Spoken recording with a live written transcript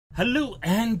Hello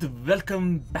and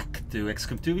welcome back to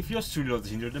XCOM 2 with yours truly,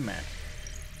 Indoril the man.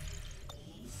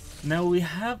 Now we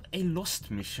have a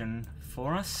lost mission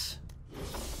for us,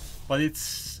 but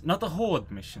it's not a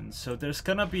horde mission, so there's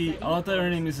gonna be other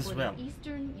enemies as well.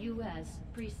 Eastern US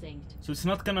precinct. So it's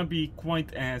not gonna be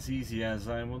quite as easy as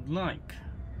I would like.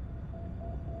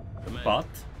 Commander, But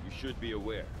you should be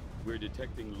aware, we're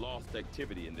detecting lost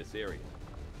activity in this area.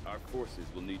 Our forces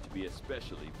will need to be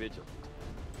especially vigilant.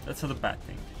 that's not a bad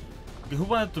thing. Okay, who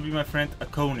wanted to be my friend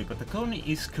Akoni? But Akoni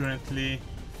is currently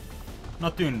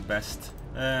not doing best.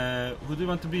 Who do you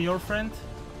want to be your friend?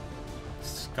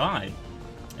 Sky.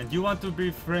 And you want to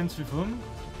be friends with whom?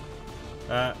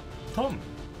 Tom.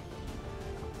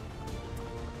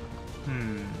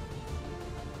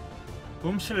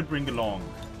 Whom shall I bring along?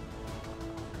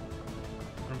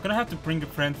 I'm gonna have to bring a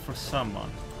friend for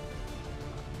someone.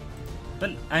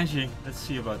 Well, Angie, let's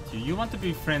see about you. You want to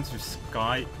be friends with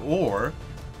Sky or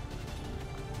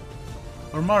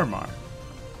Marmar.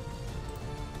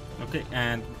 Okay,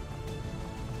 and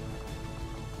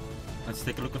let's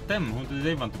take a look at them. Who do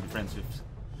they want to be friends with?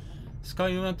 Sky,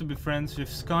 you want to be friends with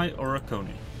Sky or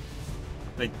Akoni?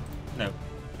 Like, no,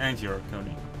 Angie or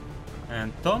Akoni.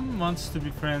 And Tom wants to be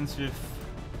friends with...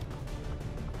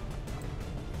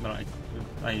 No,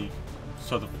 I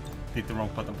sort of hit the wrong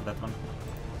button for that one.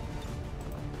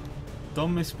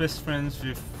 Tom is best friends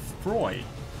with Froy.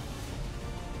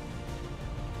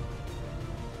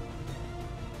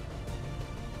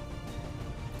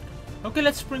 Okay,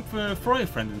 let's bring Froy a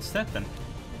friend instead then.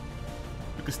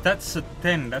 Because that's a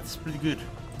 10, that's pretty good.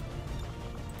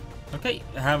 Okay,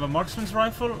 I have a marksman's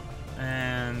rifle,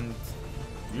 and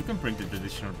you can bring the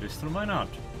traditional pistol, why not?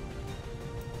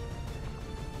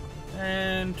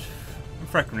 And a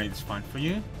frag grenade is fine for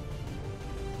you.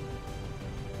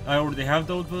 I already have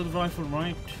the old world rifle,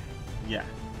 right? Yeah.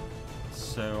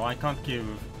 So I can't give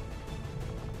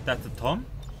that to Tom.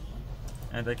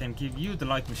 And I can give you the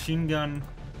light machine gun.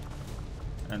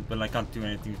 And well, I can't do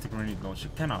anything with the grenade launcher,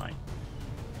 can I?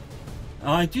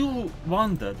 I do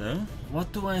wonder though,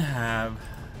 what do I have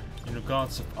in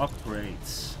regards of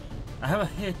upgrades? I have a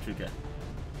hair trigger.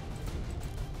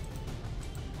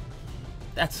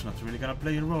 That's not really gonna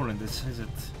play a role in this, is it?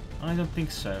 I don't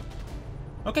think so.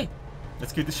 Okay,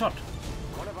 let's give it a shot.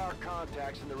 One of our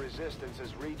contacts in the Resistance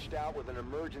has reached out with an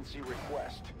emergency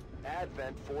request.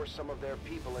 Advent forced some of their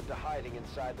people into hiding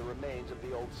inside the remains of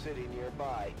the old city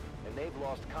nearby, and they've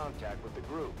lost contact with the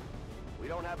group. We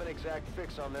don't have an exact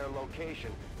fix on their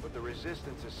location, but the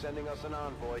Resistance is sending us an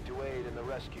envoy to aid in the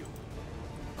rescue.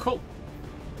 Cool.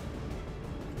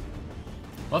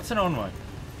 What's an envoy?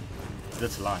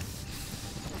 That's a lie.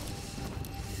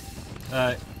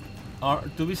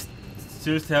 Do we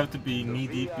seriously have to be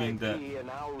knee-deep in the and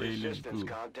our alien Resistance group?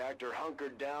 contact are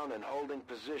hunkered down and holding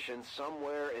positions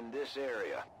somewhere in this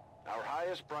area. Our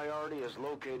highest priority is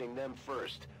locating them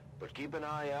first, but keep an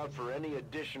eye out for any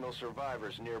additional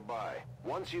survivors nearby.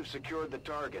 Once you've secured the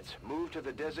targets, move to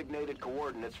the designated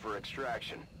coordinates for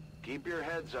extraction. Keep your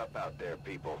heads up out there,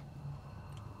 people.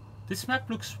 This map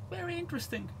looks very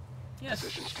interesting. Yes.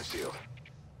 Positions concealed.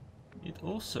 It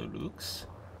also looks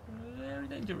very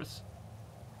dangerous.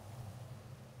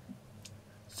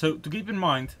 So to keep in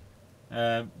mind,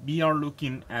 we are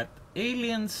looking at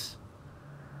aliens,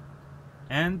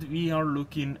 and we are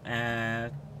looking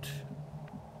at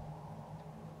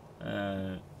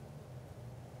the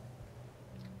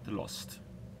Lost.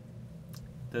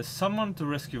 There's someone to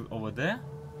rescue over there.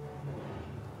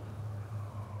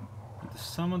 There's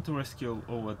someone to rescue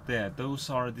over there. Those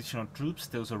are additional troops.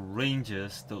 Those are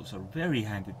rangers. Those are very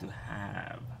handy to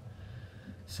have.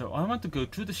 So I want to go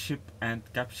through the ship and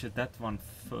capture that one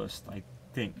first, I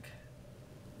think.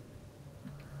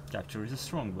 Capture is a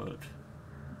strong word.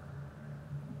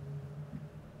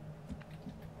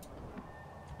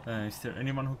 Is there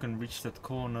anyone who can reach that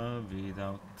corner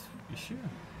without issue?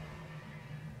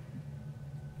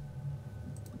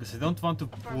 Because I don't want to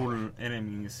pull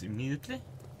enemies immediately,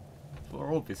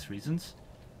 for obvious reasons.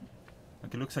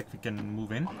 Okay, looks like we can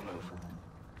move in. On the move.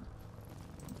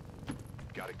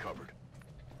 Got it covered.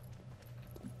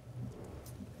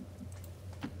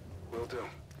 Will do.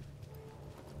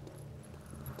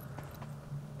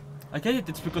 I get it,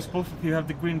 it's because both of you have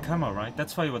the green camo, right?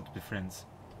 That's why you want to be friends.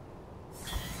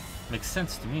 Makes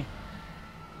sense to me.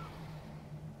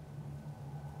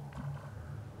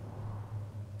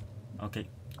 Okay,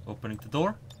 opening the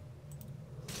door.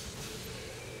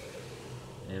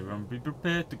 Everyone be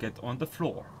prepared to get on the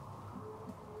floor.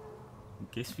 In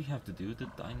case we have to do the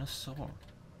dinosaur.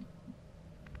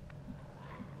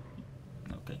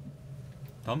 Okay.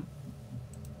 Tom.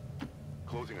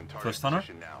 Closing on target First hunter.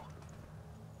 position now.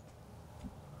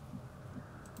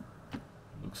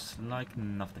 looks like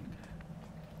nothing.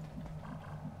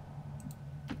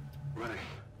 Running.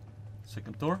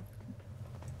 Second door.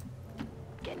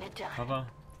 Getting it done. Cover.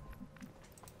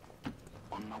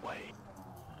 On my way.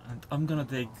 And I'm gonna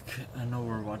take an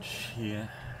overwatch here.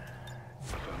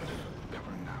 Affirmative.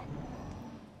 Covering now.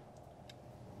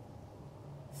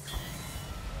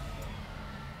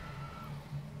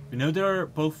 We know there are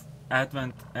both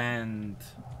Advent and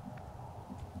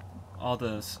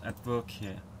others at work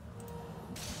here.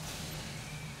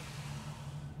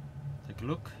 Take a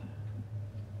look.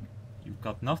 You've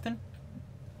got nothing?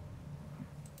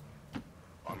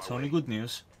 It's only good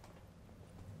news.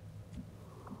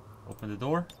 Open the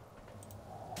door.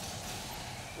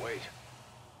 Wait.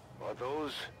 Are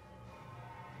those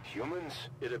humans?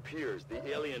 It appears the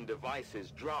alien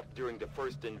devices dropped during the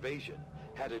first invasion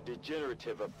had a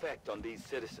degenerative effect on these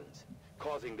citizens,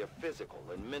 causing their physical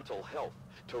and mental health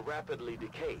to rapidly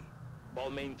decay while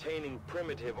maintaining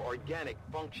primitive organic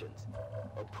functions.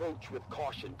 Approach with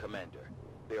caution, Commander.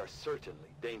 They are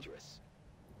certainly dangerous.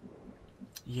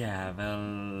 Yeah,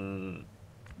 well...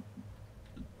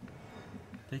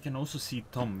 They can also see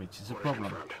Tom, which is a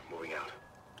problem. Moving out.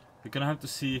 We're gonna have to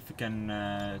see if we can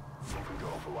Moving to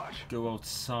Overwatch. go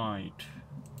outside.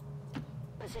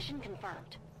 Position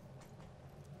confirmed.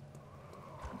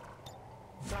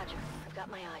 Roger, I've got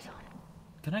my eyes on.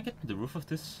 Can I get to the roof of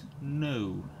this?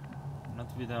 No.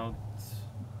 Not without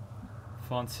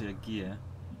fancier gear.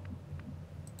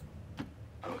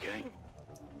 Okay.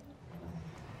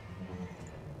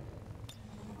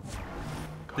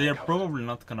 They are probably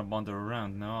not gonna wander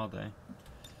around now, are they?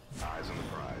 Eyes on the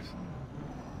prize.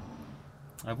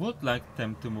 I would like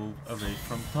them to move away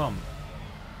from Tom.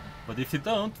 But if they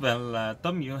don't, well,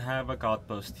 Tom, you have a guard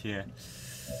post here.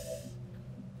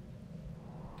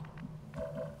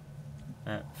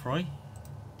 Froy?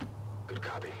 Good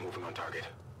copy. Moving on target.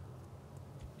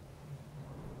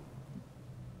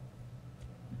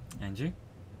 Angie?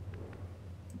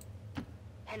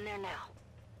 Heading there now.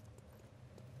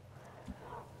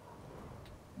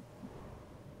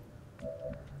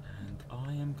 And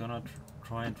I am gonna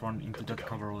try and run into that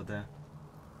cover over there.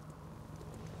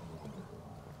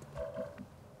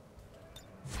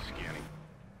 Scanning.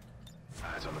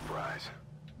 Eyes on the prize.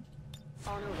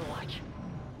 On Overwatch.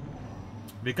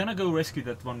 We're gonna go rescue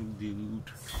that one dude.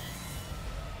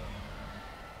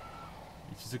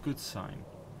 Which is a good sign.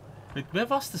 Wait, where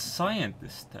was the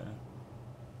scientist though?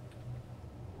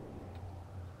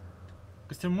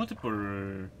 Because there are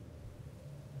multiple...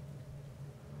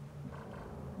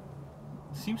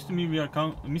 Seems to me we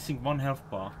are missing one health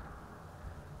bar.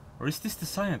 Or is this the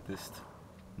scientist?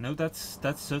 No, that's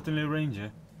certainly a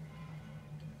ranger.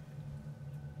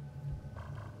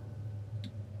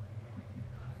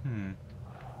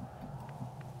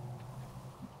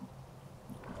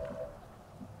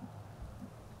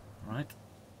 Right,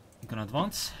 I'm gonna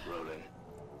advance. Rolling.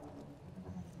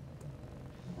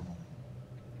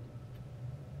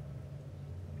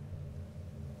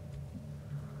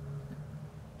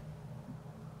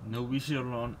 No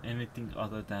visual on anything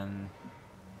other than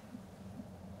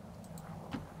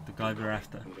the guy we're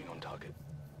after. Moving on target.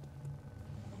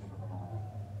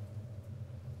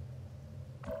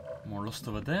 More lost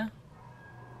over there.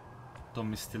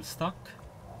 Tom is still stuck.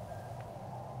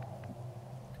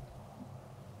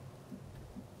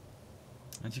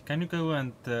 Angie, can you go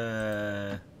and Got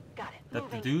it. that the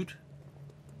Moving. dude?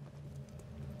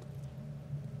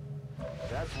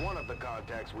 That's one of the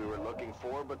contacts we were looking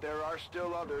for, but there are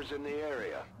still others in the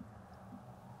area.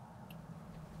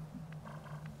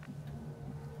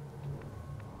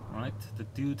 Right, the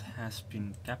dude has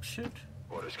been captured.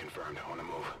 Orders confirmed. On the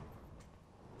move.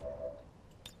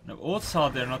 Now, odds are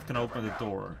they're not gonna open the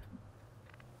door,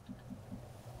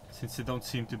 since they don't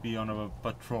seem to be on a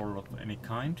patrol of any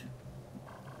kind.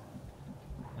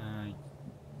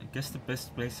 I guess the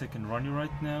best place I can run you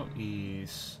right now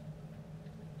is...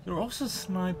 You're also a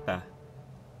sniper.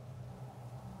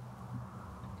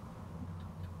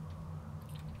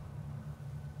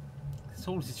 This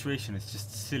whole situation is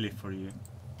just silly for you.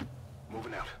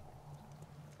 Moving out.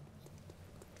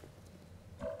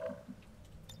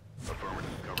 Affirmative.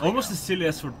 Covering Almost now. as silly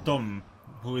as for Tom,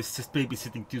 who is just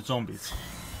babysitting 2 zombies.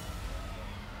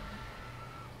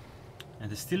 And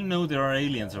they still know there are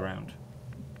aliens around.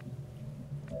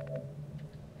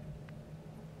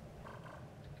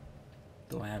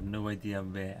 Though I have no idea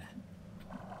where.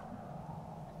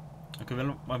 Okay,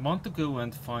 well, I want to go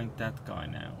and find that guy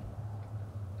now.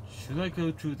 Should I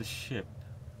go through the ship?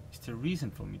 Is there a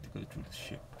reason for me to go through the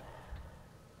ship?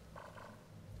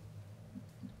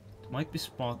 It might be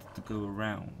smarter to go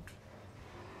around.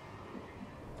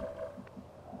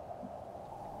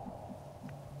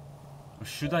 Or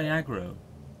should I aggro?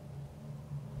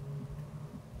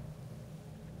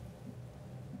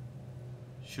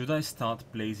 Should I start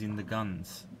blazing the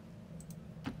guns?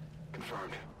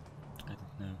 Confirmed. I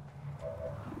don't know.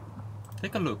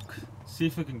 Take a look. See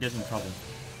if we can get in trouble.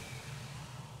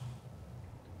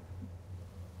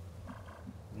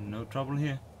 No trouble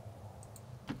here.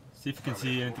 See if you can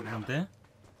see anything from there.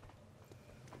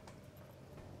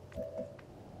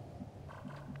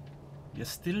 You're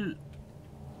still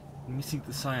missing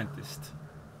the scientist.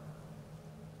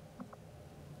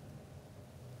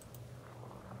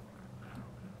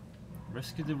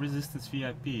 Rescue the Resistance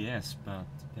VIP, yes, but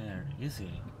where is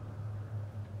he?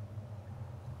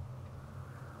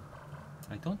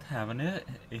 I don't have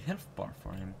a health bar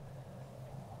for him.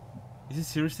 Is he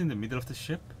seriously in the middle of the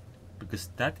ship? Because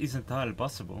that is entirely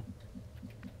possible.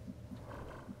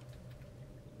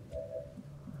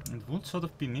 It would sort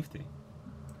of be nifty.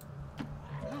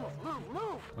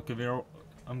 Move! Okay,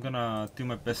 I'm gonna do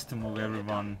my best to move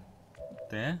everyone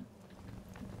there.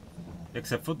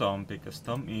 Except for Tom, because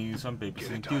Tom is on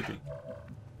babysitting duty.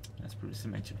 As previously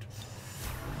mentioned.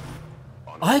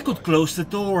 I could close the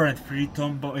door and free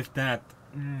Tom with that.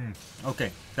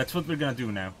 Okay, that's what we're gonna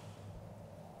do now.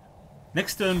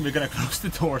 Next turn we're gonna close the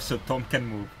door so Tom can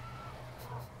move.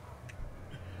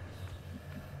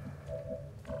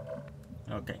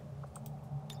 Okay.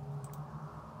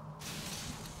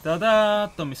 Ta-da!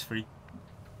 Tom is free.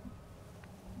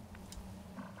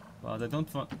 But I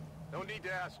don't want... No need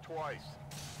to ask twice.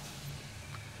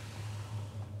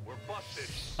 We're busted.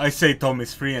 I say Tom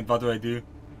is free, and what do?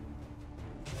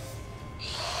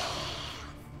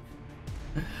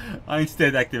 I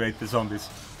instead activate the zombies.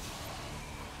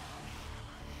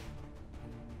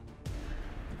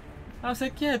 I was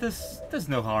like, yeah, there's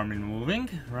no harm in moving,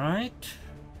 right?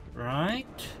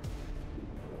 Right?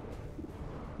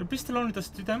 Your pistol only does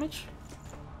 2 damage?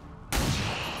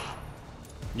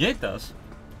 Yeah, it does.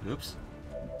 Oops.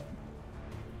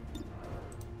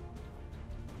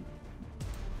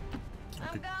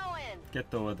 I'm going.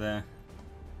 Get over there.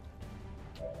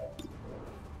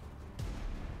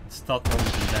 Start moving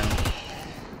them down.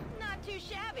 Not too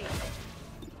shabby.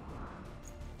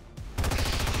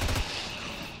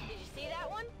 Did you see that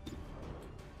one?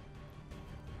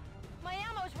 My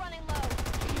ammo's running low.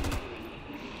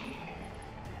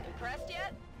 Impressed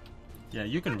yet? Yeah,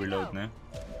 you can reload now.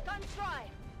 Guns dry.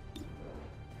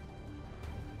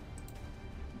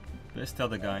 Where's the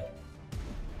other guy?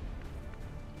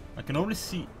 I can only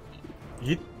see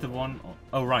hit the one.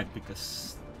 Oh, right,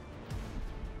 because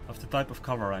of the type of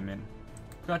cover I'm in.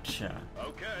 Gotcha.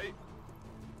 Okay.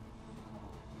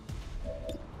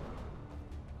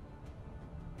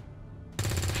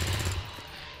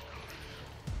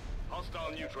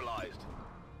 Hostile neutralized.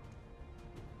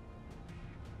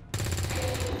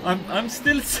 I'm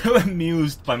still so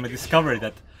amused by my discovery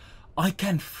that I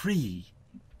can free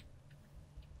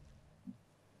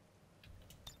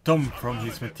Tom from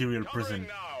his material prison.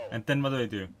 And then what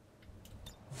do?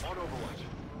 On Overwatch.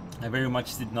 I very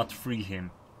much did not free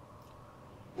him.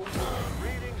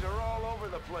 Readings are all over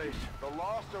the place. The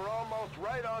Lost are almost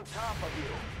right on top of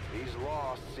you. These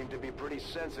Lost seem to be pretty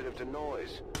sensitive to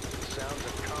noise. The sounds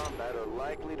of combat are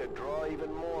likely to draw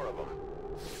even more of them.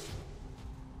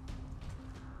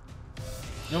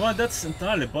 You know what, that's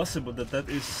entirely possible that that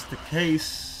is the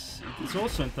case. It's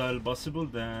also entirely possible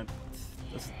that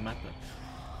it doesn't matter.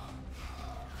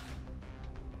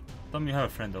 Tom, you have a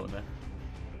friend over there.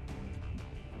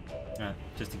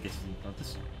 Just in case you didn't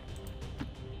notice.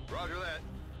 Roger that.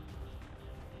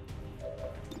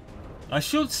 I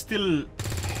should still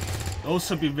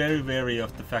also be very wary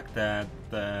of the fact that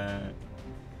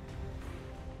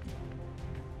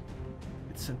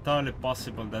it's entirely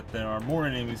possible that there are more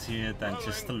enemies here than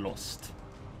just the Lost.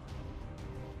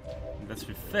 And let's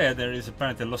be fair, there is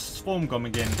apparently a Lost Swarm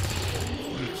coming in,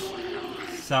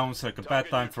 which sounds like a bad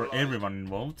time for everyone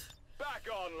involved. Back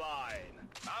online.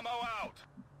 Ammo out.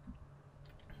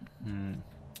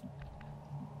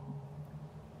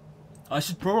 I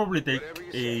should probably take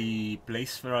a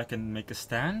place where I can make a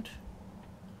stand.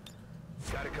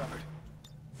 Got it covered.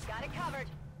 Got it covered.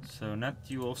 So Nat,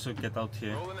 you also get out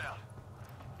here. Rolling out.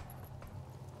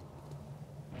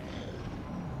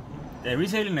 There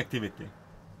is alien activity.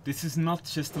 This is not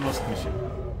just a Lost mission.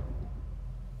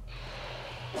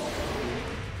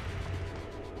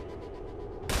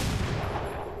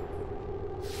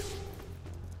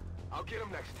 I'll get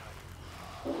him next time.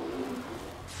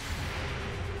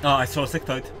 Oh, I saw a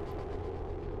sectoid.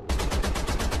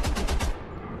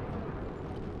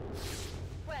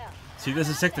 Well, See, there's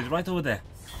a sectoid right over there.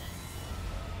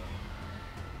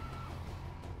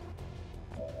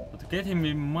 But to get him,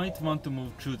 we might want to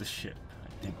move through the ship.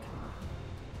 think.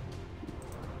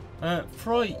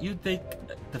 Froy, you take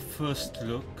the first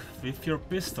look with your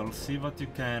pistol, see what you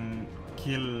can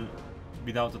kill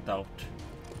without a doubt.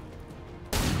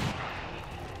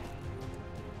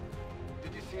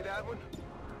 Did you see that one?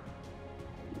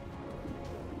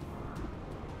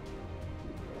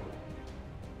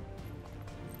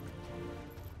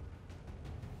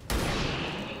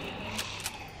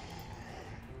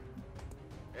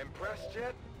 Impressed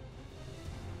yet?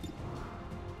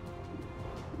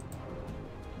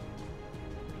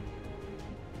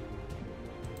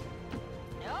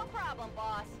 No problem,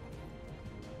 boss.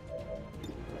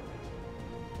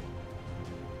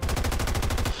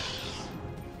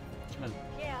 Well,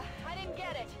 Yeah, I didn't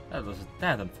get it. that was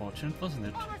that unfortunate, wasn't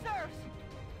it? Full reserves.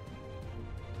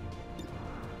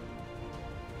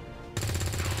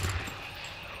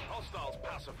 Hostiles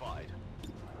pacified.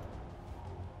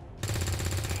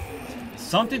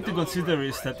 Something to consider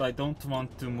is that I don't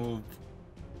want to move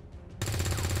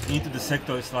into the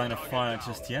sector's line of fire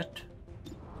just yet.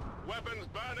 Weapons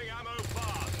burning ammo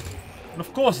fast. But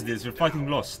of course it is, we're fighting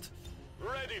Lost.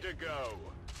 Ready to go.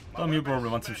 Tom, you probably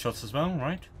want some shots as well,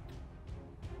 right?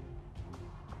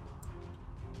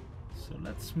 So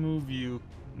let's move you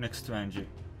next to Angie.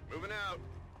 Moving out.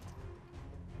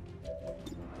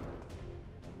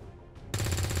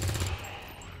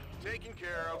 Taken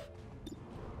care of.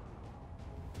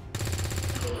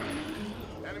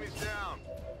 Enemies down.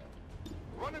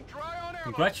 Running dry on ammo.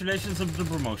 Congratulations on the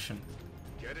promotion.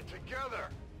 Get it together.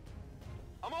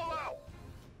 I'm all out.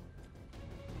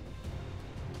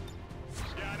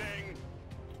 Scanning.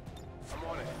 I'm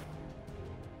on it.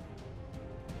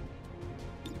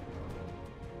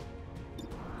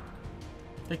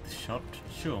 Take the shot,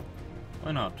 sure.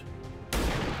 Why not?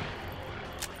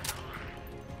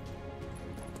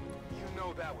 You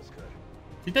know that was good.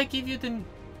 Did I give you the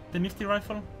nifty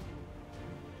rifle?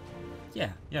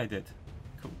 Yeah, I did.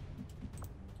 Cool.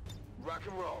 Rock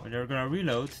and roll. But you're gonna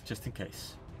reload just in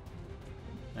case.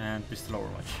 And pistol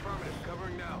overwatch. Affirmative.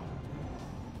 Covering now.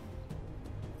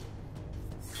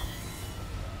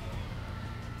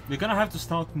 We're gonna have to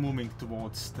start moving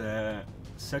towards the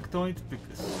sectoid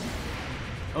because...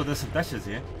 Oh, there's some dashes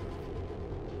here.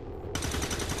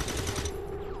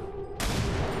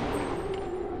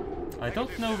 I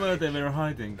don't know where they were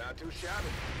hiding. Not too shabby.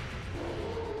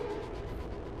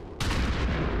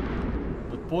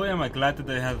 But boy am I glad that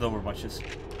they had overwatches.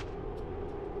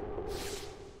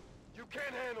 You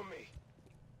can't handle me.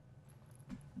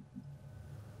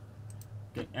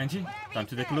 Okay, Angie, time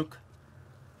to take a look.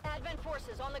 Advent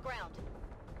forces on the ground.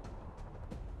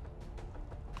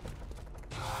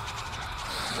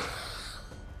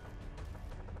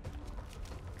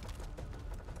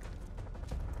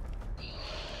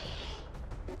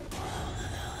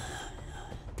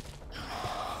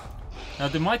 Now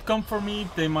they might come for me,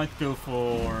 they might go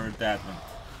for the Advent.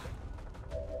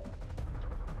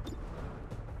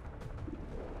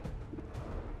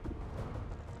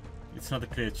 It's not a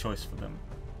clear choice for them.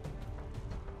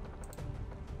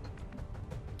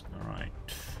 Alright.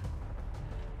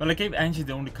 Well, I gave Angie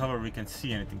the only cover we can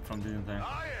see anything from, didn't I?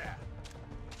 Oh yeah.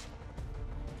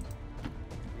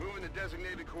 Moving to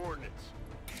designated coordinates.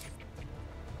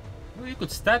 Well, you could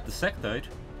stab the sectoid.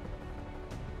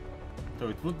 Though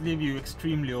it would leave you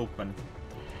extremely open.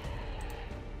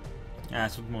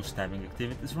 As with most stabbing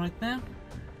activities right now.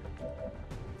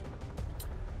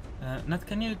 Nat,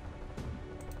 can you...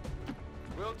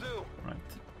 Will do. Right.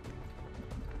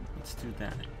 Let's do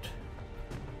that.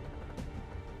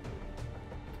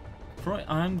 Troy,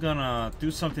 I'm gonna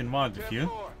do something wild with you.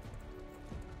 10-4.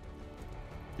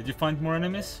 Did you find more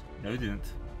enemies? No, you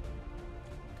didn't.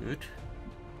 Good.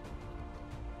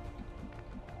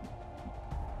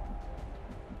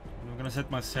 I'm gonna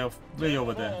set myself way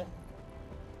over there.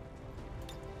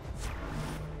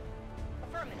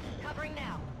 Affirmative. Covering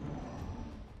now.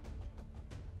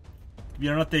 We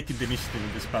are not taking the initiative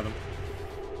in this battle.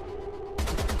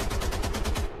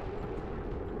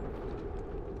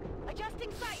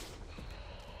 Adjusting sight.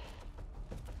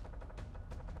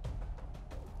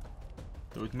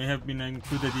 Though it may have been a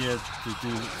good idea to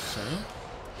do so.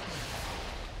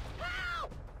 No!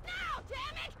 No!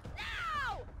 Damn it!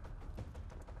 No!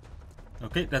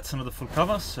 Okay, that's another full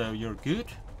cover, so you're good.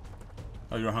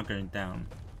 Oh, you're hunkering down.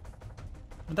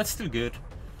 But that's still good.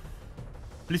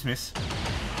 Please miss.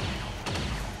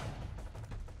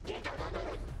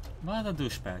 What a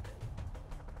douchebag.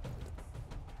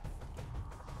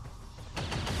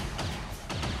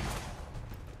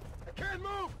 I can't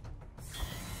move.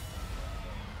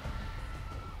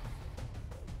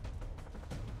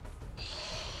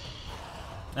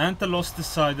 And the Lost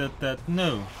decided that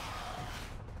no.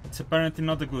 It's apparently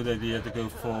not a good idea to go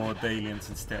for the aliens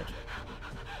instead.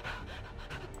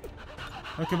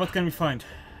 Okay, what can we find?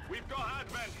 We've got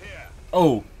Advent here.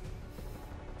 Oh!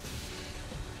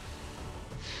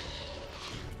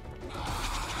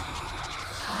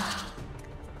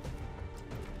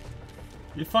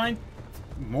 We find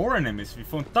more enemies. We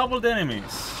found doubled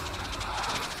enemies.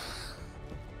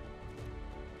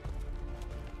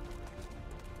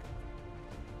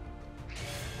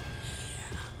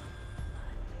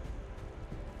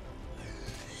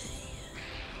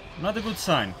 Not a good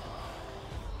sign.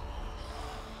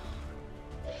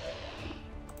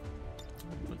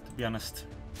 But to be honest.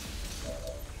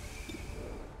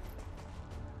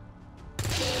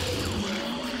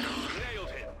 Nailed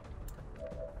him.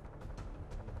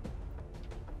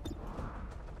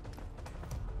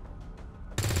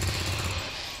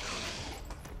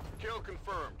 Kill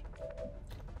confirmed.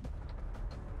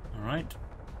 Alright.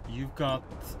 You've got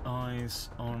eyes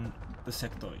on the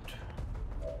sectoid.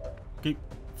 Okay,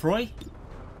 Froy.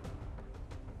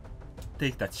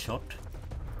 Take that shot.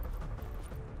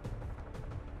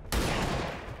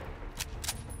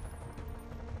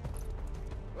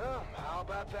 Well, how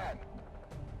about that?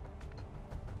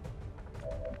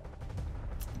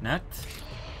 Nat.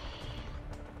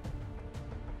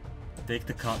 Take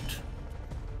the cut.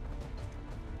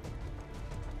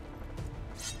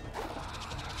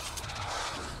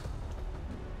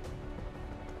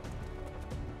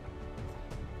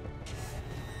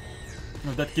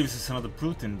 No, that gives us another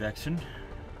brute in the action.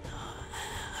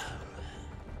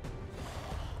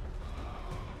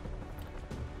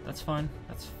 That's fine,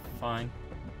 that's fine.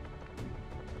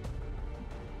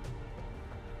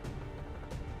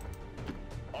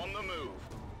 On the move.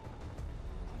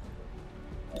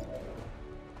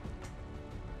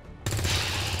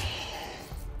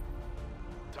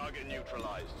 Target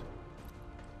neutralized.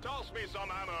 Toss me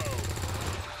some ammo.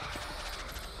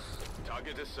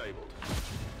 Target disabled.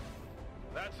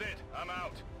 That's it. I'm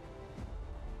out.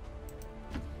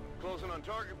 Closing on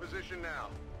target position now.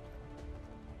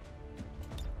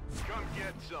 Come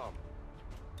get some.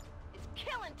 It's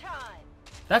killing time.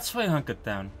 That's why I hunkered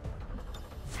down.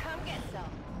 Come get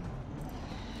some.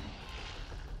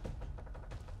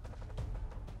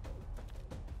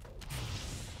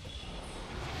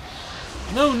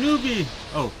 No, newbie!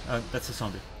 Oh, that's a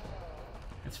zombie.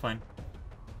 It's fine.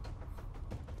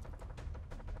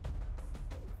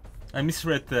 I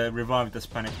misread the revived as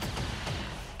panic.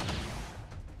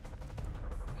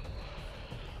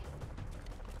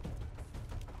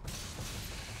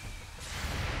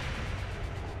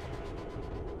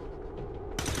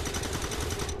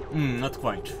 Not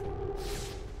quite.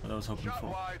 What I was hoping Shot for.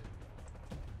 wide.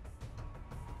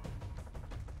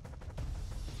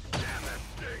 Damn, that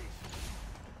stings.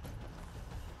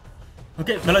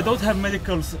 Okay, well I don't have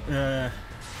medicals,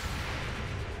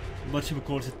 what should we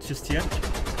call it, just yet.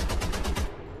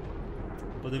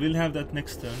 But I will have that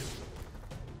next turn.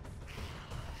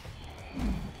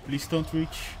 Please don't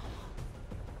reach.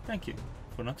 Thank you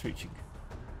for not reaching.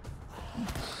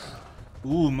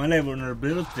 Ooh, melee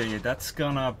vulnerability. That's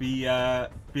gonna be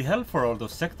hell for all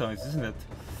those sectoids, isn't it?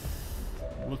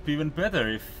 Would be even better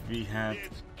if we had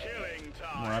It's killing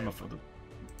time. more ammo for them.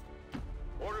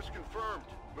 Orders confirmed.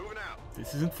 Moving out.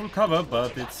 This isn't full cover,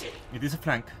 but it is a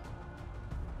flank.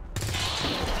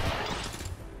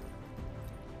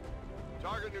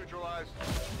 Target neutralized.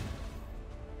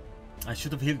 I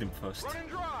should have healed him first, Running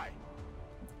dry.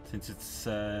 since it's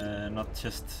not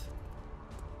just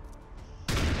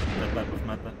that type of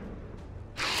matter.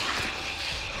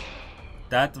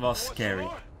 That was scary.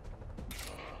 More?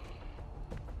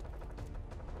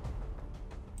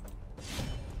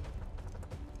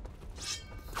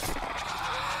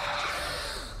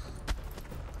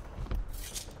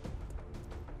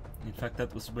 In fact,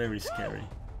 that was very scary.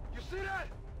 You see that?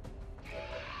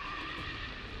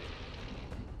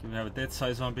 Do we have a dead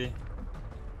size zombie?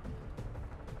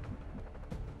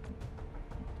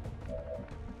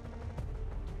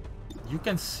 You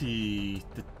can see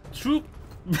the troop.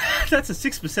 That's a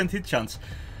 6% hit chance.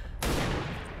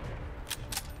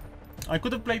 I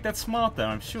could have played that smarter,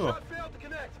 I'm sure. Shot failed to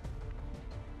connect.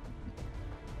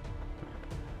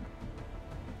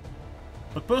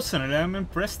 But personally, I'm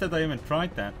impressed that I even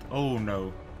tried that. Oh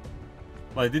no.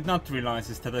 What I did not realize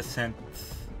is that I sent...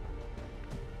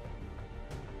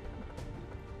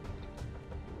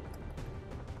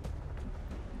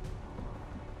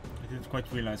 I didn't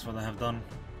quite realize what I have done.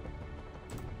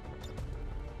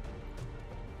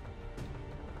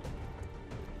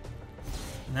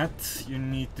 Nat, you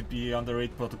need to be under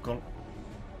raid protocol.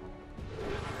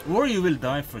 Or you will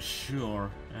die for sure.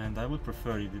 And I would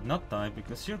prefer you did not die,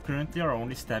 because you're currently our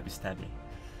only stabby.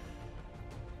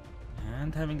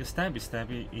 And having a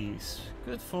stabby is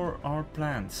good for our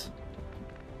plans.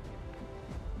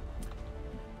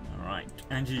 Alright,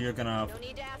 Angie, you're gonna No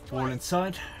need to ask fall twice.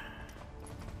 inside.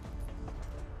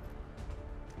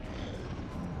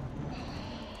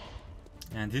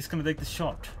 And he's gonna take the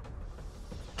shot.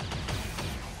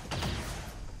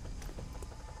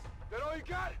 That all you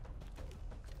got?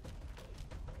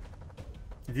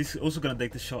 And he's also gonna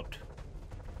take the shot.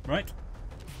 Right?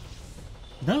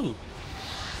 No!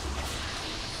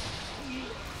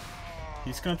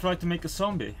 He's gonna try to make a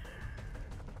zombie.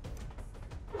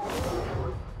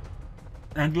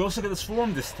 And we also get a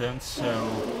swarm this turn, so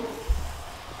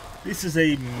this is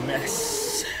a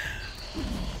mess.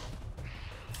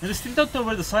 And I still don't know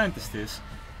where the scientist is.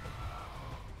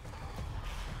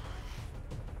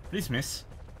 Please miss.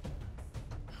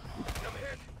 I'm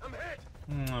hit! I'm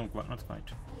hit! No, not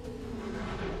quite.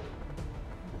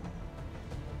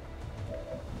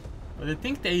 But I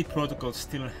think the 8 protocol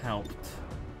still helped.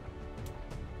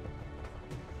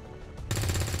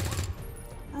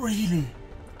 Really?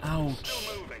 Ouch.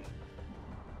 Still moving.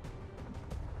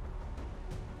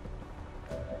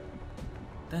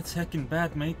 That's heckin'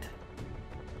 bad, mate.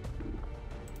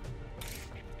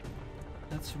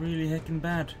 That's really heckin'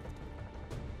 bad.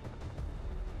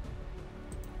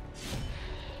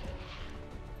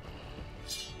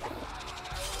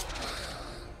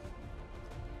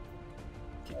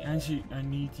 Okay, Angie, I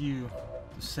need you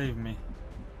to save me.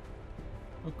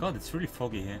 Oh god, it's really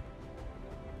foggy here.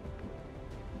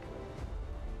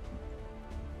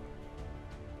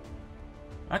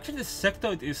 Actually, the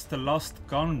sectoid is the last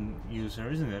gun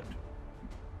user, isn't it?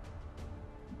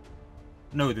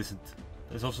 No, it isn't.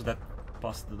 There's also that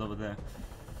bastard over there.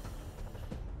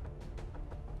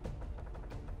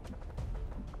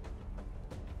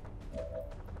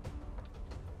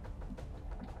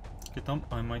 Okay, Tom,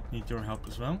 I might need your help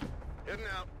as well. Heading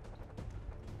out.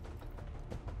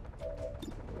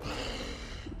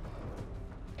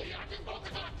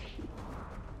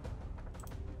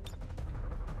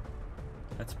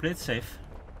 Let's play it safe.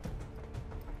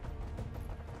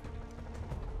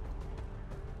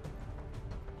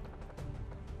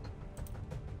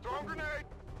 Throwing grenade!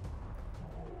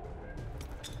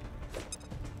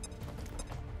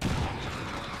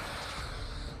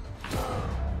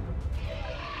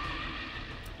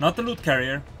 Not the loot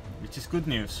carrier, which is good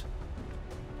news.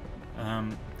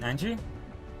 Angie?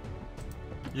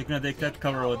 You're gonna take that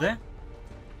cover over there?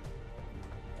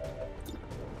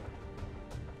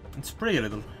 And spray a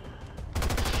little.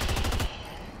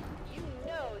 You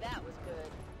know that was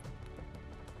good.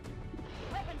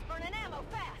 Weapons burning ammo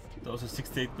fast. Those are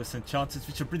 68% chances,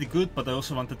 which are pretty good, but I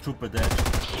also want the trooper there.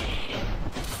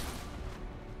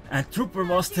 And trooper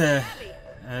was the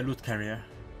loot carrier.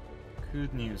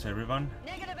 Good news, everyone.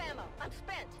 Negative ammo. I'm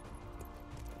spent.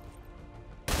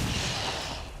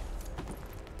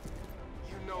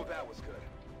 You know that was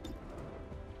good.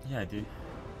 Yeah, I do.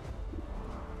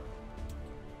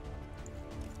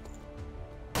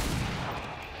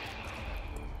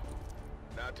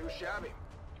 Not too shabby.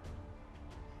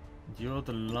 You're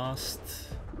the last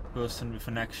person with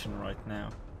an action right now.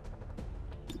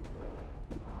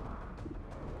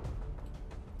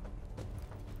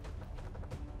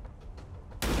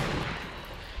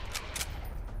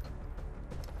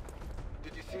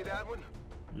 Did you see that one?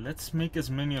 Let's make as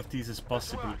many of these as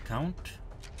possible count.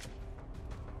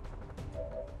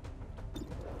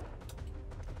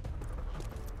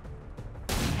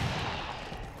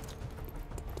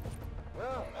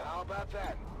 Well, how about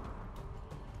that?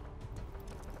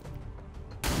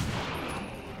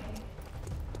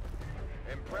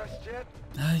 Impressed yet?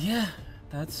 Yeah,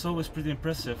 that's always pretty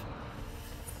impressive.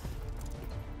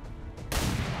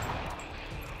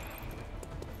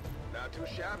 Not too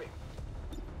shabby.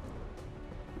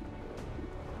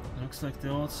 Looks like the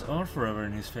odds are forever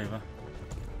in his favor.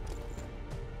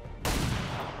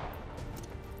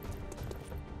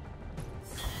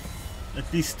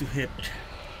 At least to hit.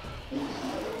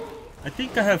 I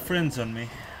think I have friends on me,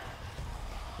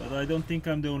 but I don't think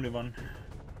I'm the only one.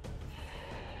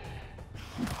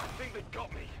 I think they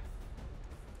got me.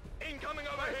 Incoming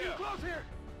over here. Too close here.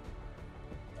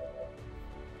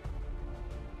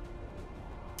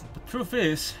 The truth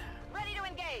is, Ready to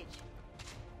engage.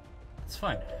 it's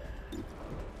fine.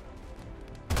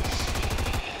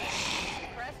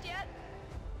 Pressed yet?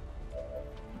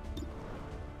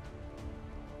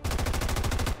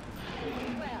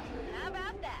 Well, how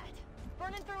about that?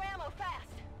 Burning through ammo fast.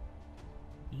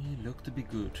 He looked to be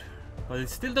good, but I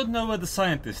still don't know where the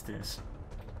scientist is.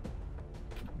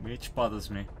 Which bothers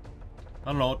me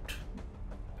a lot,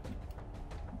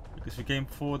 because we came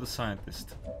for the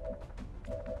scientist.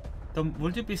 Tom,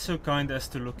 would you be so kind as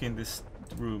to look in this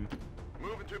room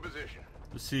Move into position.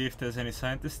 to see if there's any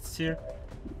scientists here?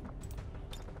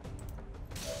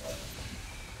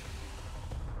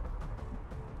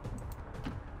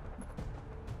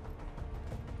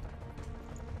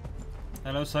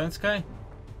 Hello, science guy?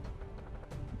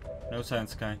 No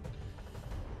science guy.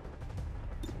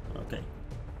 Okay.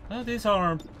 Well, these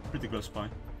are pretty close by.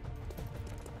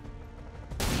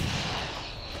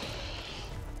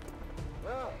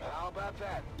 Well, how about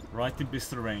that? Right in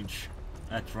pistol range.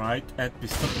 Right at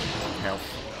pistol health.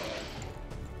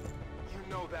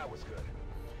 You know that was good.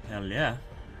 Hell yeah.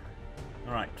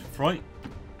 Alright, Froy,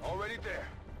 Already there.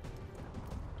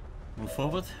 move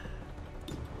forward.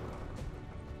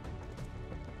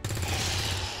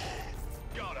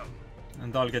 Got him.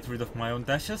 And I'll get rid of my own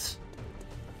dashes.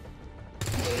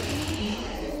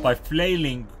 By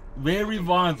flailing very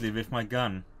wildly with my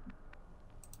gun.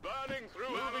 Burning through.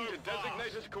 Moving to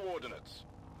designated coordinates.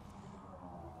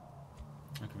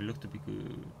 Okay, we look to be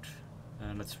good.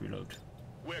 Let's reload.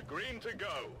 We're green to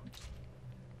go.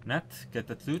 Nat, get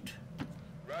that loot.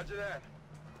 Roger that.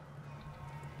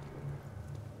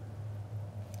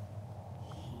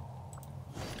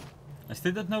 I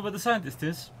still don't know where the scientist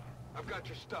is. I've got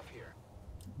your stuff here.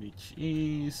 Which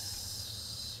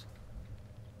is...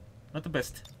 not the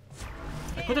best.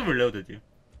 I could have reloaded you.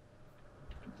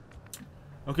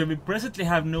 Okay, we presently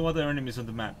have no other enemies on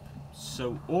the map.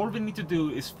 So all we need to do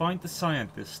is find the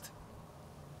scientist.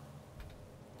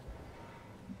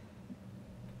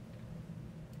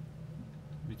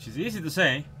 Which is easy to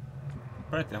say.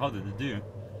 Apparently harder to do.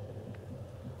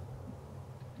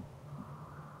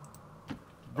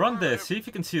 Run there, see if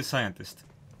you can see a scientist.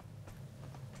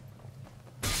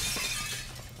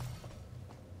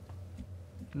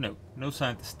 No, no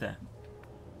scientist there.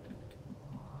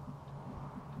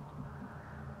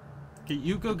 Okay,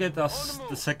 you go get us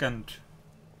the second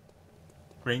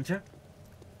ranger.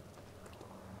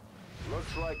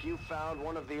 Looks like you found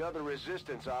one of the other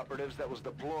resistance operatives that was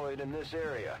deployed in this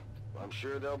area. I'm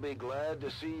sure they'll be glad to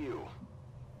see you.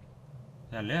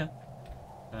 Hell yeah.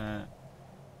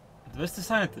 Where's the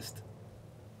scientist?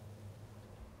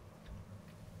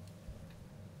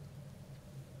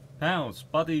 Pals,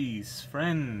 buddies,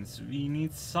 friends, we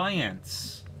need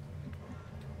science.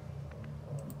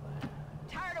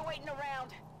 Tired of waiting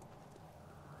around.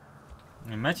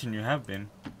 I imagine you have been.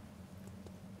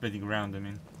 Waiting around, I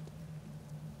mean.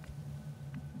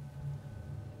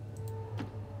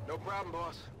 No problem,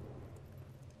 boss.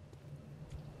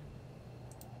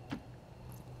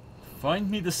 Find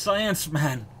me the science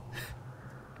man!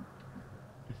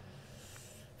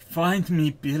 Find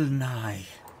me Bill Nye.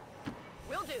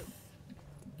 Will do.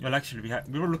 Well, actually,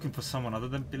 we were looking for someone other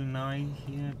than Bill Nye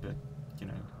here, but, you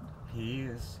know, he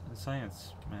is a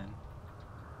science man.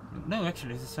 No,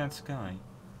 actually, he's a science guy.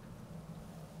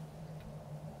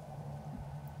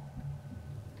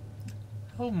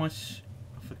 How much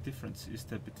of a difference is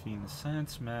there between a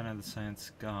science man and a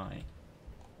science guy?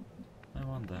 I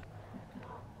wonder.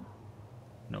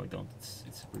 No, I don't.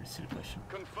 It's a pretty silly question.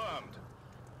 Confirmed.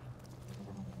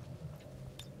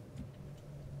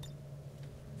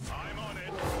 I'm on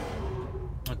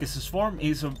it. Okay, so Swarm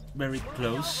is very Moving to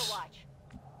close. Overwatch.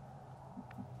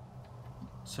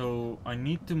 So I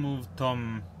need to move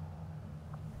Tom.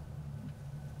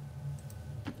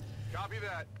 Copy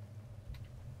that.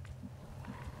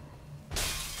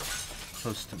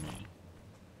 Close to me.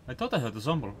 I thought I heard a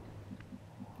zomble.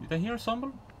 Did I hear a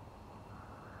zomble?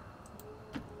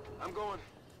 I'm going.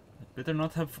 I better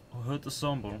not have heard a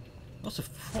zomble. Also,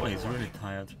 Froy is really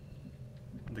tired.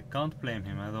 And I can't blame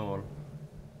him at all.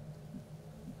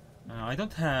 I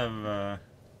don't have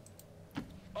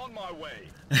On my way.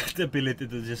 the ability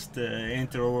to just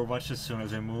enter Overwatch as soon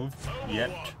as I move yet.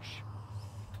 Overwatch.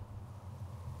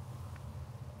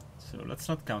 So let's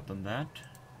not count on that.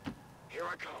 Here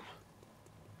I come.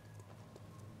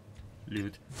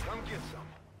 Loot. Come get some.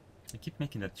 I keep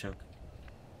making that joke.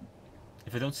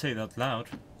 If I don't say it out loud,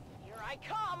 Here I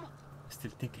come. I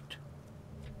still think it.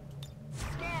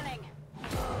 Scanning.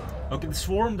 Okay, the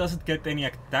Swarm doesn't get any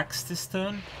attacks this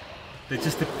turn. They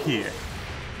just appear.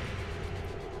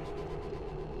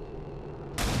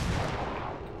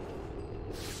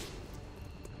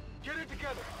 Get it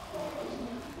together.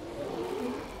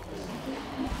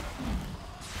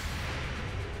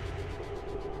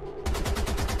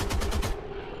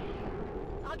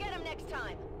 I'll get him next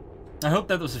time. I hope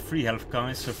that was a free health,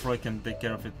 guys, so Froy can take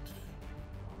care of it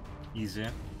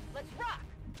easier. Let's rock.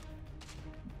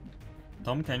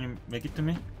 Tom, can you make it to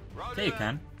me? Roger Yeah, you that.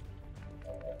 can.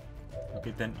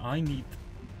 Okay, then I need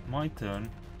my turn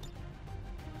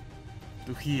to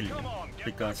to heal you,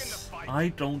 because I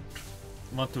don't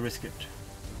want to risk it.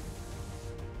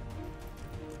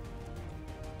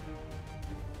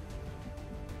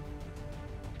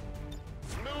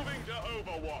 Moving to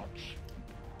Overwatch.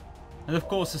 And of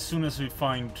course, as soon as we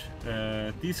find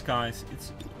these guys,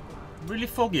 it's really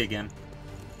foggy again.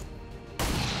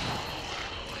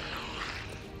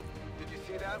 Did you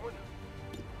see that one?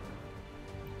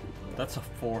 That's a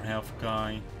 4 health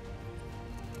guy.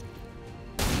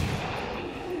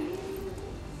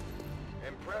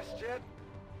 Impressed yet?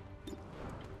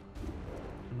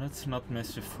 Let's not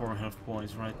mess with 4 health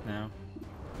boys right now.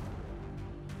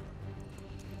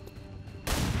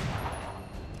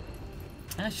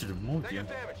 I should have moved you.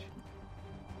 Negative damage.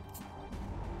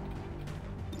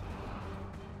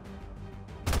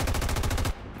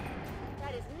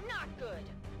 That is not good.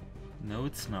 No,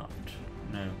 it's not.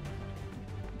 No.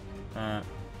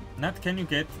 Nat, can you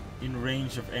get in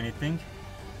range of anything?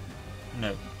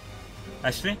 No.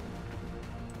 Ashley?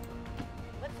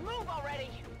 Let's move already.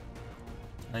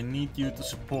 I need you to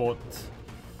support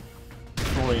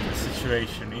Troy in the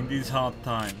situation in these hard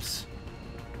times.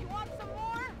 You want some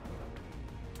more?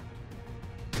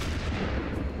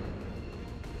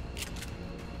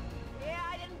 Yeah,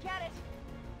 I didn't get it.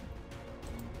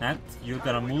 Nat, you're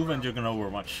gonna move and you're gonna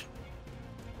overwatch.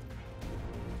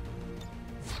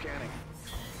 Scanning.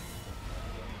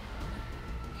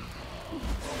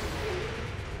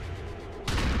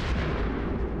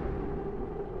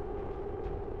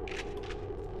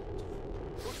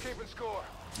 Who's keeping score?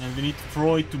 And we need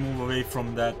Troy to move away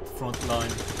from that front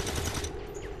line.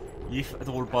 If at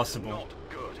all possible. Not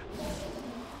good.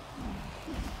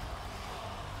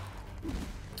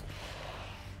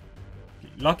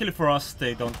 Luckily for us,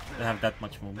 they don't have that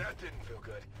much movement. That didn't feel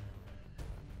good.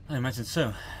 I imagine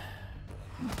so.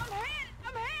 I'm hit!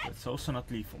 I'm hit! It's also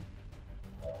not lethal.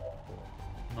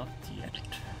 Not yet.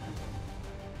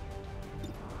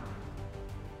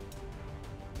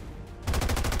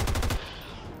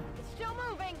 It's still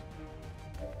moving.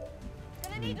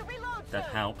 Gonna need to reload That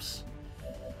soon. helps.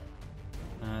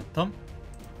 Tom?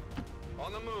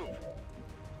 On the move.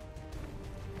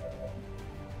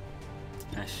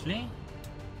 Ashley?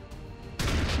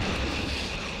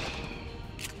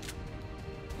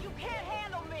 You can't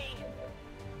handle me.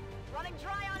 Running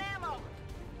dry on ammo.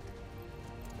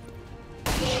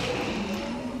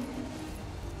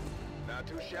 Not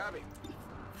too shabby.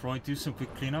 Troy, do some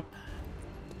quick cleanup.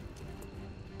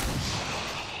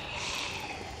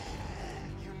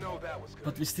 You know that was good.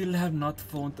 But we still have not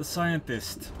found the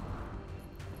scientist.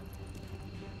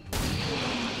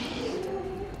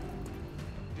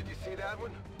 Did you see that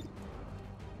one?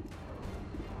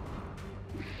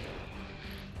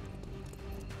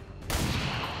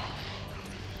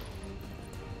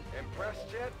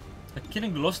 Impressed yet?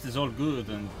 Killing the Lost is all good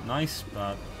and nice,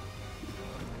 but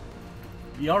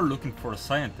we are looking for a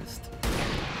scientist.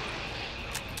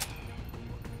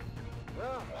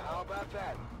 Well, how about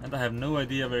that? And I have no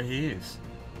idea where he is.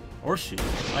 Or she.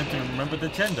 I can remember the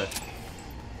gender.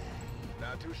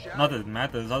 Not too shabby. Not that it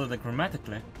matters other than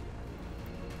grammatically.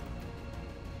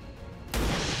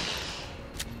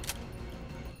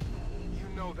 You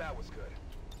know that was good.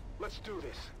 Let's do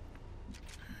this.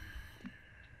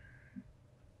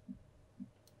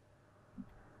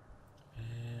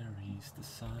 Where is the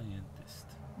scientist?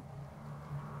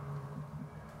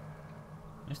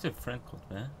 Is there a friend called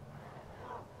there?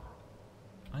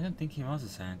 I don't think he was a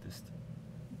scientist.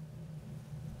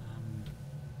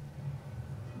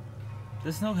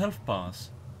 There's no health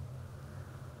bars.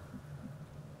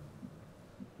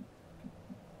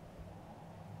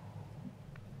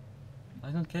 I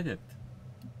don't get it.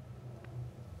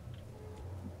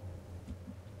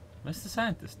 Where's the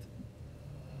scientist?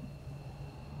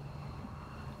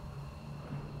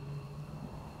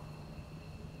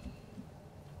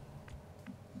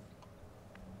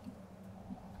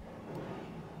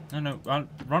 No, I'll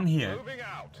run here. Moving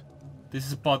out. This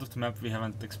is a part of the map we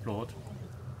haven't explored.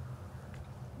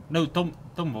 No, Tom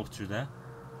walked through there.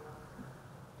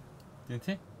 Didn't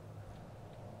he?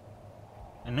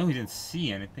 I know he didn't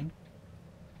see anything.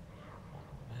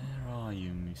 Where are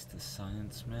you, Mr.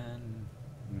 Science Man?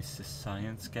 Mrs.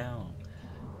 Science Gal?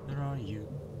 Where are you?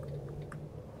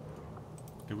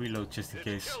 Okay, reload just in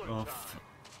case of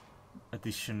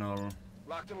additional...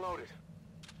 Locked and loaded.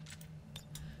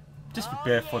 Just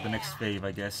prepare for the next wave,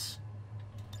 I guess.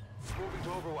 Moving to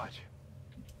Overwatch.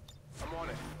 I'm on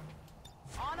it.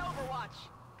 On Overwatch.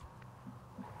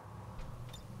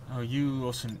 Oh, you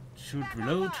also should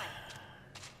reload.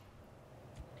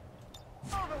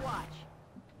 Overwatch.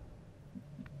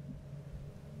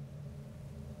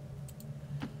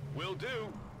 Will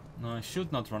do. No, I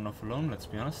should not run off alone, let's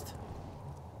be honest.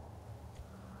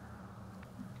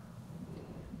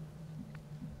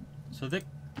 So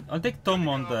I'll take Tom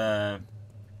on the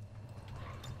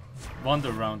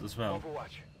wander round as well.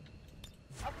 Overwatch.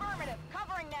 Affirmative.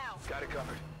 Covering now. Got it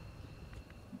covered.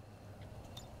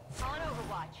 On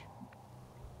Overwatch.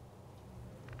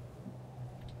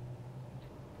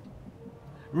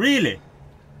 Really?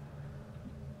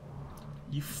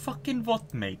 You fucking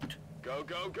what, mate? Go,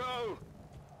 go, go!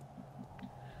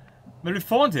 Well, we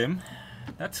found him.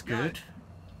 That's good.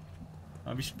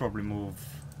 We should probably move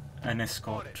an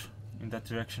escort in that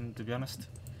direction, to be honest.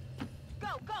 Go,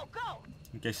 go, go!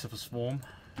 In case of a swarm.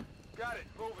 Got it.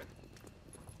 Moving.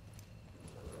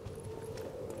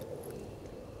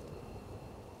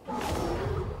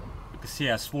 Because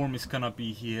yeah, swarm is gonna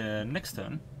be here next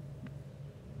turn.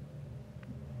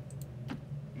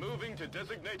 Moving to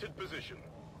designated position.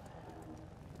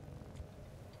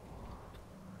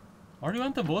 Are you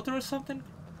underwater or something?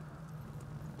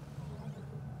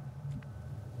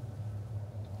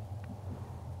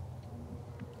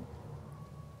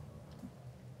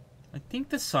 I think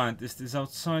the scientist is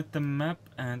outside the map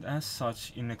and as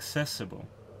such inaccessible.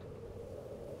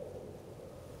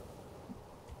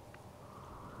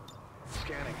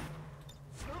 Scanning.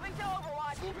 Moving to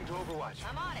Overwatch. Moving to Overwatch.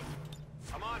 I'm on it.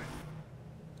 I'm on it.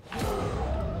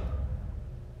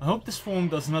 I hope the swarm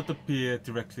does not appear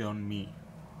directly on me.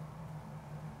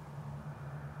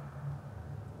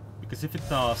 Because if it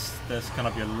does, there's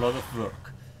gonna be a lot of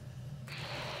work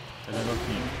that I don't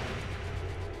need.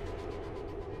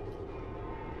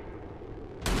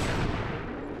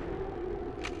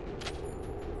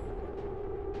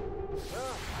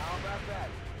 Well, how about that?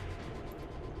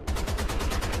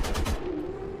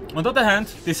 On the other hand,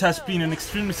 this has been an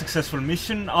extremely successful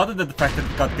mission, other than the fact that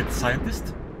we got to get the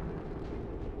scientist.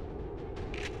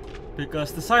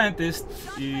 Because the scientist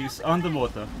is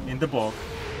underwater, in the bog.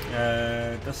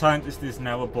 The scientist is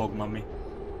now a bog mummy.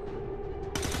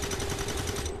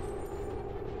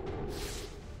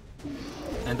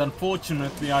 And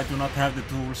unfortunately I do not have the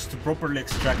tools to properly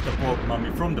extract the bog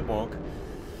mummy from the bog.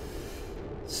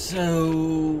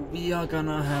 So we are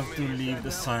gonna have to leave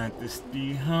the scientist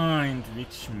behind,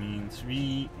 which means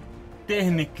we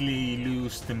technically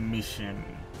lose the mission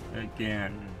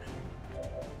again.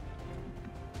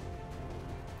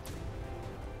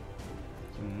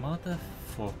 You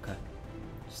motherfucker.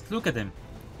 Just look at him.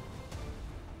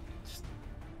 Just...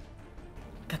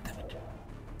 God damn it.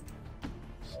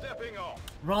 Stepping off.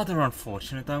 Rather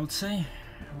unfortunate, I would say.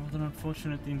 Rather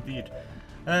unfortunate indeed.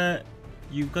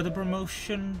 You got a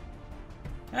promotion.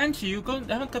 And you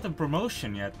haven't got a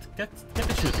promotion yet. Get the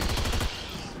shooting.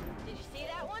 Did you see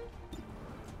that one?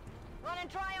 Running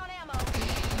dry on ammo.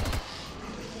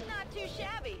 Not too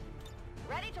shabby.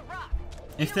 Ready to rock.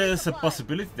 If there's a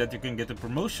possibility that you can get a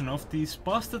promotion of these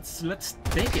bastards, let's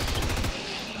take it.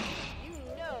 You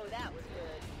know that was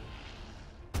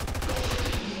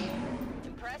good.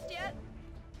 Impressed yet?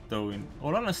 Though in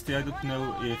all honesty, I don't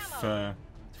know if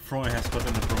Froy has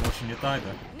gotten a promotion yet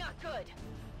either. Not good.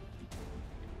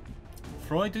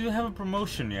 Froy, do you have a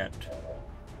promotion yet?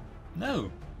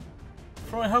 No.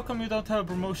 Froy, how come you don't have a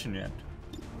promotion yet?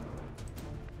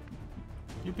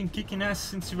 You've been kicking ass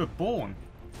since you were born.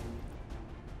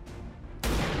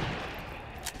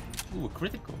 Ooh,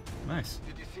 critical. Nice.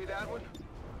 Did you see that one?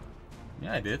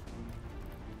 Yeah, I did.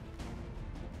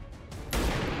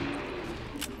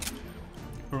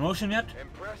 Promotion yet?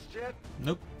 Impressed yet?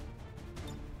 Nope.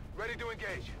 Ready to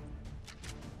engage.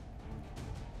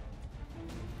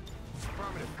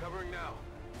 Affirmative. Covering now.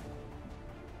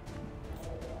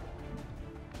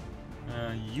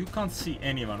 You can't see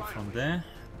anyone from there.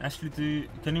 Ashley,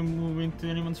 can you move into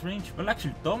anyone's range? Well,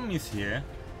 actually, Tom is here.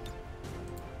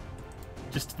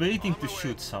 Just waiting to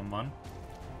shoot someone.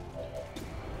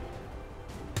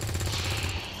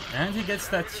 And he gets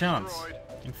that chance.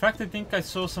 In fact, I think I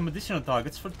saw some additional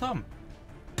targets for Tom.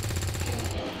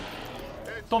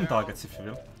 Tom targets, if you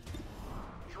will.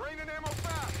 Draining ammo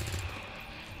fast.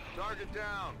 Target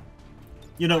down.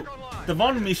 You know, the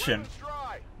one mission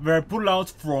where I pull out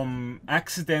from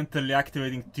accidentally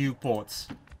activating 2 ports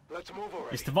Let's move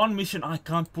already. is the one mission I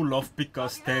can't pull off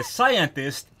because the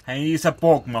scientist and he's a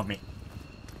bog mummy.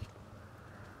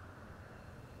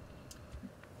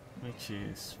 Which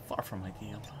is far from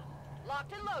ideal.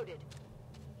 Locked and loaded.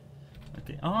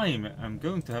 Okay, I'm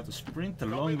going to have to sprint a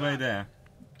long way there.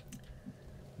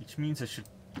 Which means I should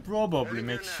probably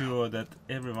make sure that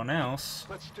everyone else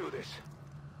Let's do this.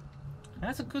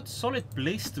 has a good solid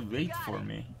place to wait for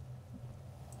me.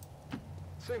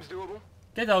 Seems doable.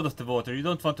 Get out of the water, you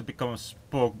don't want to become a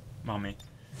bog mummy.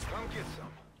 Come get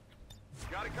some.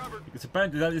 Got it covered. Because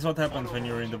apparently that is what happens when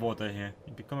you're in the water here.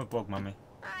 You become a bog mummy.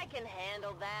 I can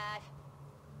handle that.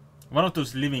 One of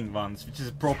those living ones, which is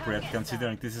appropriate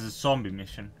considering this is a zombie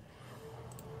mission.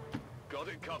 Got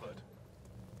it covered.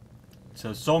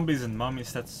 So zombies and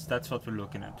mummies, that's what we're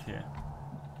looking at here.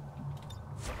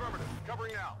 Affirmative.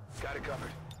 Covering now. Got it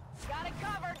covered. Got it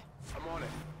covered. I'm on it.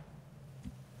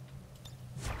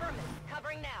 Affirmative.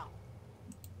 Covering now.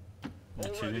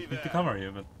 Actually, Already didn't need to there. cover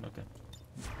you, but okay.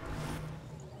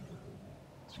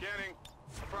 Scanning.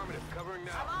 Affirmative. Covering I'm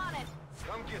now. on it.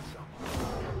 Come get some.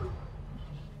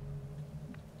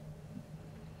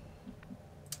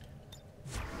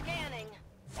 Scanning.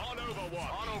 On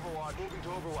Overwatch. On Overwatch. Moving to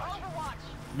Overwatch.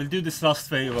 Overwatch. We'll do this last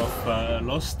wave of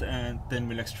Lost and then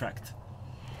we'll extract.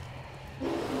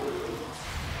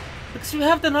 Because you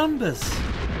have the numbers.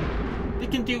 We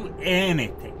can do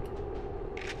anything.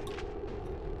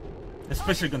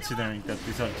 Especially considering that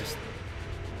these are just...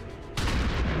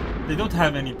 They don't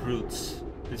have any brutes.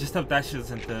 They just have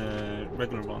dashes and the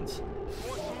regular ones.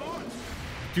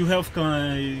 Two health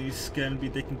guys can be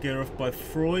taken care of by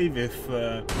Froy with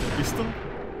a pistol,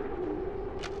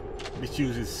 which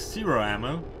uses 0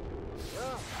 ammo,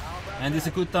 and is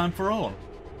a good time for all.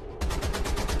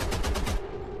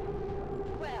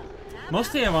 Well,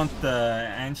 Mostly I want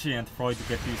Angie and Froy to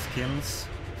get these kills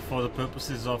for the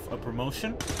purposes of a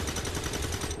promotion,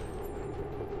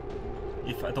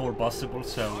 if at all possible,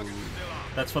 so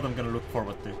that's what I'm gonna look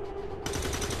forward to.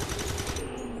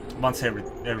 Once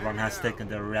everyone has taken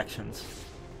their reactions.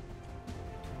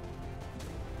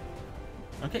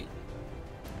 Okay.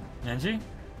 Angie,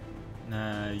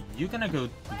 you're gonna go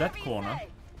to that corner.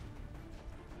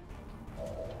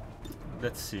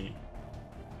 Let's see.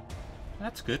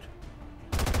 That's good.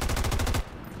 Did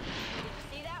you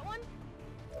see that one?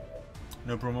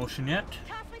 No promotion yet.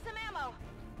 Toss me some ammo.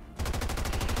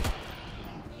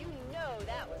 You know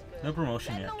that was good. No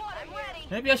promotion Send yet. the water. I'm ready.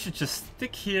 Maybe I should just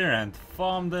stick here and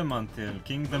farm them until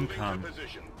Kingdom Moving to Come.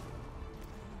 position.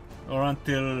 Or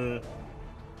until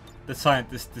the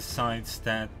scientist decides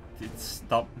that it's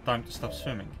time to stop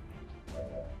swimming.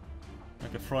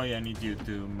 Okay, Froy, I need you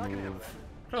to move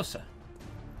closer.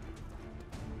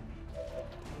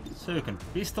 So you can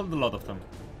pistol the lot of them.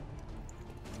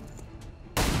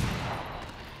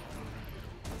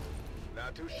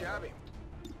 Not too shabby.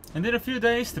 And in a few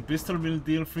days the pistol will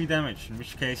deal 3 damage, in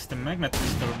which case the magnet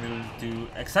pistol will do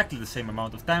exactly the same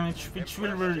amount of damage, which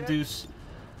will reduce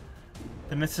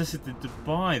the necessity to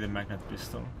buy the magnet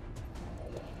pistol.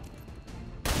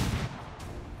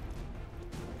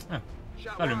 Oh,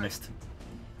 Shot value wide. missed.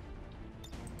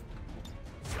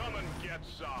 Come and get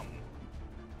some.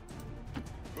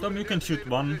 Tom, you can shoot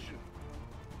one.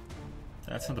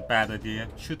 That's not a bad idea.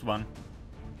 Shoot one.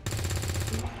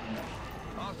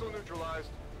 Hostile neutralized.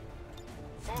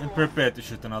 And prepare to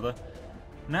shoot another.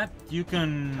 Nat, you Tired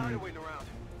can of waiting around.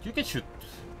 shoot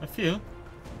a few.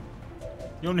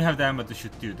 You only have the ammo to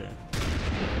shoot 2 there.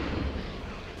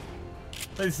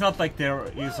 But it's not like there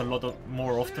is a lot of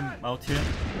more of them out here.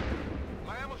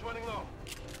 My ammo's running low.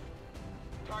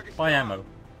 Target's Buy down. ammo.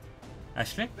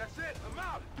 Ashley? That's it. I'm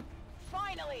out.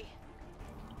 Finally.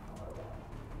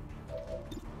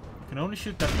 You can only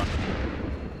shoot that one.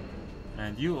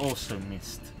 And you also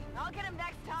missed. I'll get him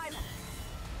next time.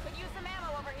 Could use some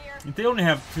ammo over here. They only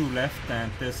have 2 left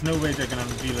and there's no way they're gonna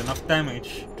deal enough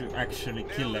damage to actually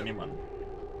kill anyone.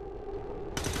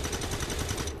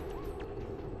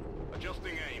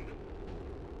 Adjusting aim.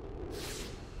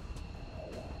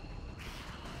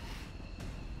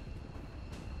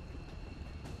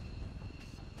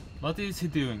 What is he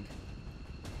doing?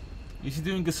 Is he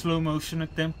doing a slow motion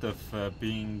attempt of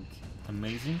being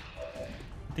amazing?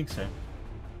 I think so.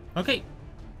 Okay.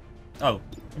 Oh,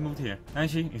 he moved here.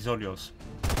 Angie, it's all yours.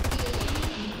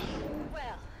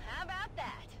 Well, how about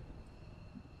that?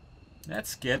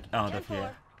 Let's get out of 10-4.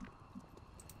 here.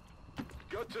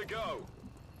 Good to go.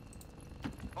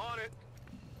 On it.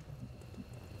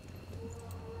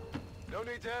 No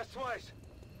need to ask twice.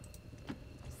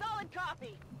 Solid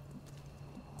copy.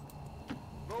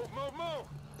 Move, move, move.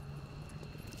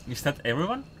 Is that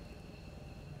everyone?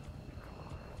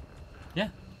 Yeah.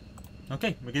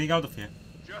 Okay, we're getting out of here.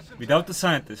 Just in Without the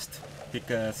scientist,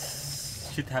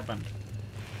 because shit happened.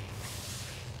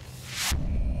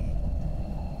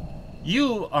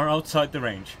 You are outside the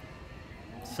range.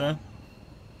 So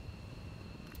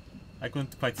I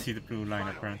couldn't quite see the blue line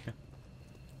apparently.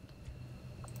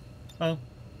 Well,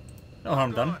 no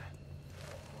harm done.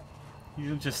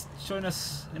 You'll just join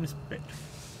us in a bit.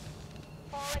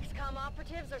 All XCOM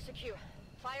operatives are secure.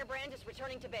 Firebrand is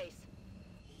returning to base.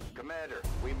 Commander,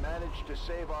 we managed to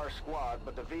save our squad,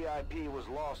 but the VIP was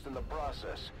lost in the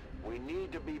process. We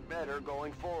need to be better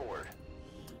going forward.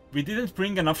 We didn't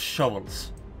bring enough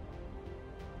shovels.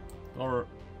 Or...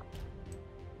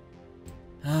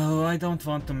 Oh, I don't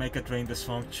want to make a drain the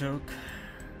swamp joke.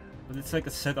 But it's like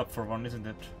a setup for one, isn't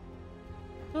it?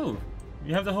 Oh,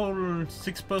 you have the whole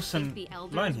 6-person The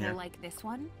elders line here. will like this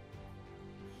one.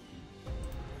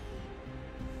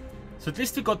 So at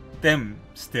least we got them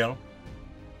still.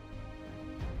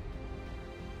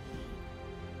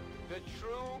 The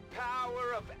true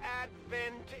power of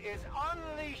Advent is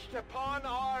unleashed upon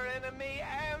our enemy,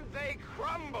 and they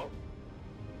crumble.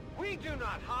 We do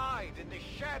not hide in the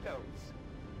shadows.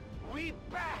 We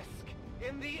bask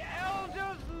in the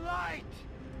Elder's light.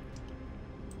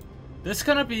 There's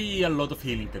gonna be a lot of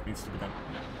healing that needs to be done.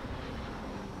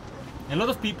 A lot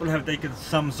of people have taken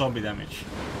some zombie damage.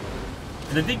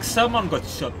 And I think someone got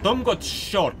shot. Tom got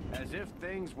shot. As if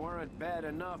things weren't bad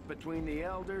enough between the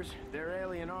Elders, their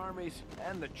alien armies,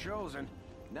 and the Chosen.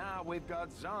 Now we've got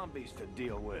zombies to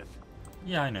deal with.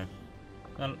 Yeah, I know.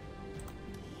 Well,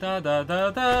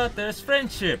 there's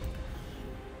friendship.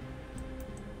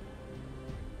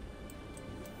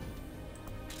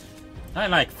 I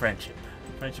like friendship.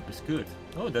 Friendship is good.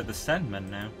 Oh, they're the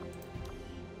Sandman now.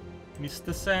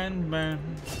 Mr. Sandman,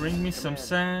 bring me some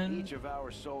sand. Each of our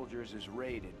soldiers is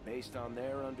rated based on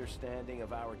their understanding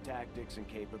of our tactics and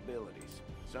capabilities.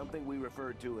 Something we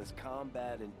refer to as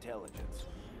combat intelligence.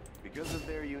 Because of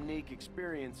their unique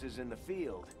experiences in the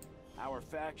field, our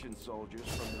faction soldiers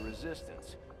from the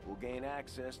Resistance will gain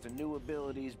access to new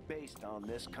abilities based on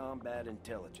this combat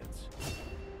intelligence.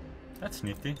 That's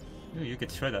nifty. Ooh, you get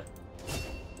Shredder.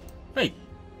 Wait,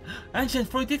 Ancient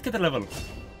Freud did get a level.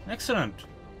 Excellent.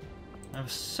 I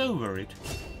was so worried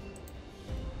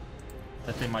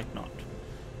that they might not.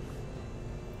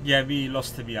 Yeah, we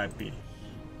lost the VIP.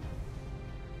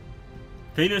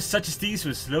 Failures such as these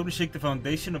will slowly shake the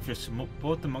foundation of your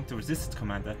support among the Resistance,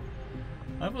 Commander.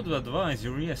 I would advise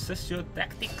you reassess your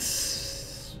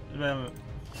tactics. Well,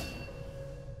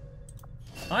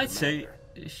 I'd say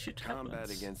it should happen. Combat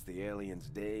against the aliens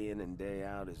day in and day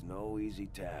out is no easy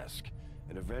task,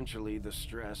 and eventually the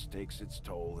stress takes its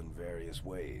toll in various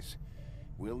ways.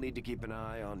 We'll need to keep an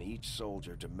eye on each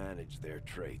soldier to manage their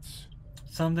traits.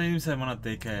 Sometimes I wanna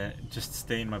take a just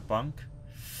stay in my bunk.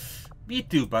 Me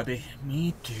too, buddy.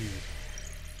 Me too.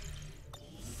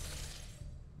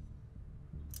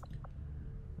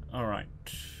 Alright.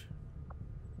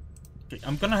 Okay,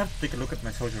 I'm gonna have to take a look at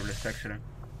my soldier list actually.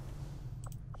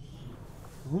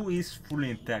 Who is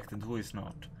fully intact and who is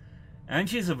not?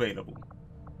 Angie is available.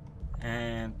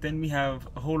 And then we have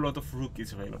a whole lot of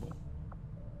rookies available.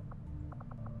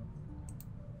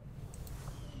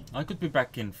 I could be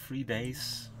back in 3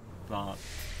 days, but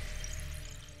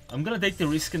I'm gonna take the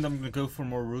risk and I'm gonna go for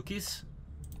more rookies.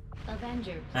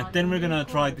 Avenger. And then we're gonna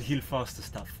try to heal faster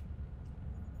stuff.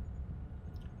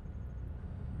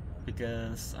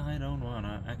 Because I don't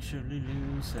wanna actually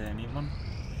lose anyone.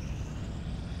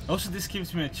 Also, this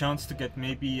gives me a chance to get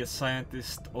maybe a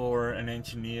scientist or an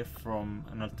engineer from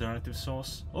an alternative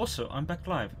source. Also, I'm back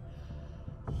live.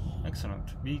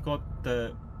 Excellent. We got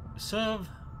the Serve,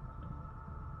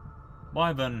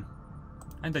 Wyvern,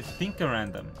 and I think a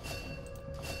random.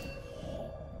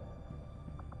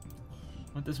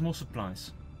 But there's more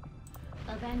supplies.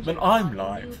 Avenger Well, I'm on a new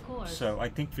live, course. so I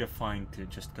think we're fine to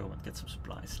just go and get some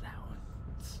supplies now.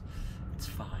 It's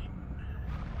fine.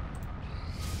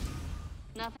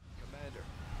 Commander,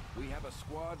 we have a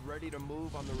squad ready to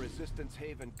move on the Resistance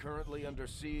Haven currently under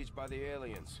siege by the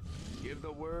aliens. Give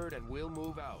the word and we'll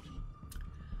move out.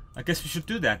 I guess we should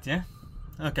do that, yeah?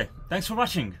 Okay, thanks for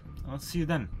watching. I'll see you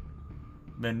then.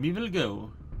 When we will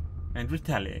go and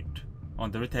retaliate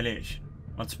on the retaliation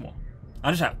once more.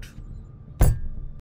 Others out.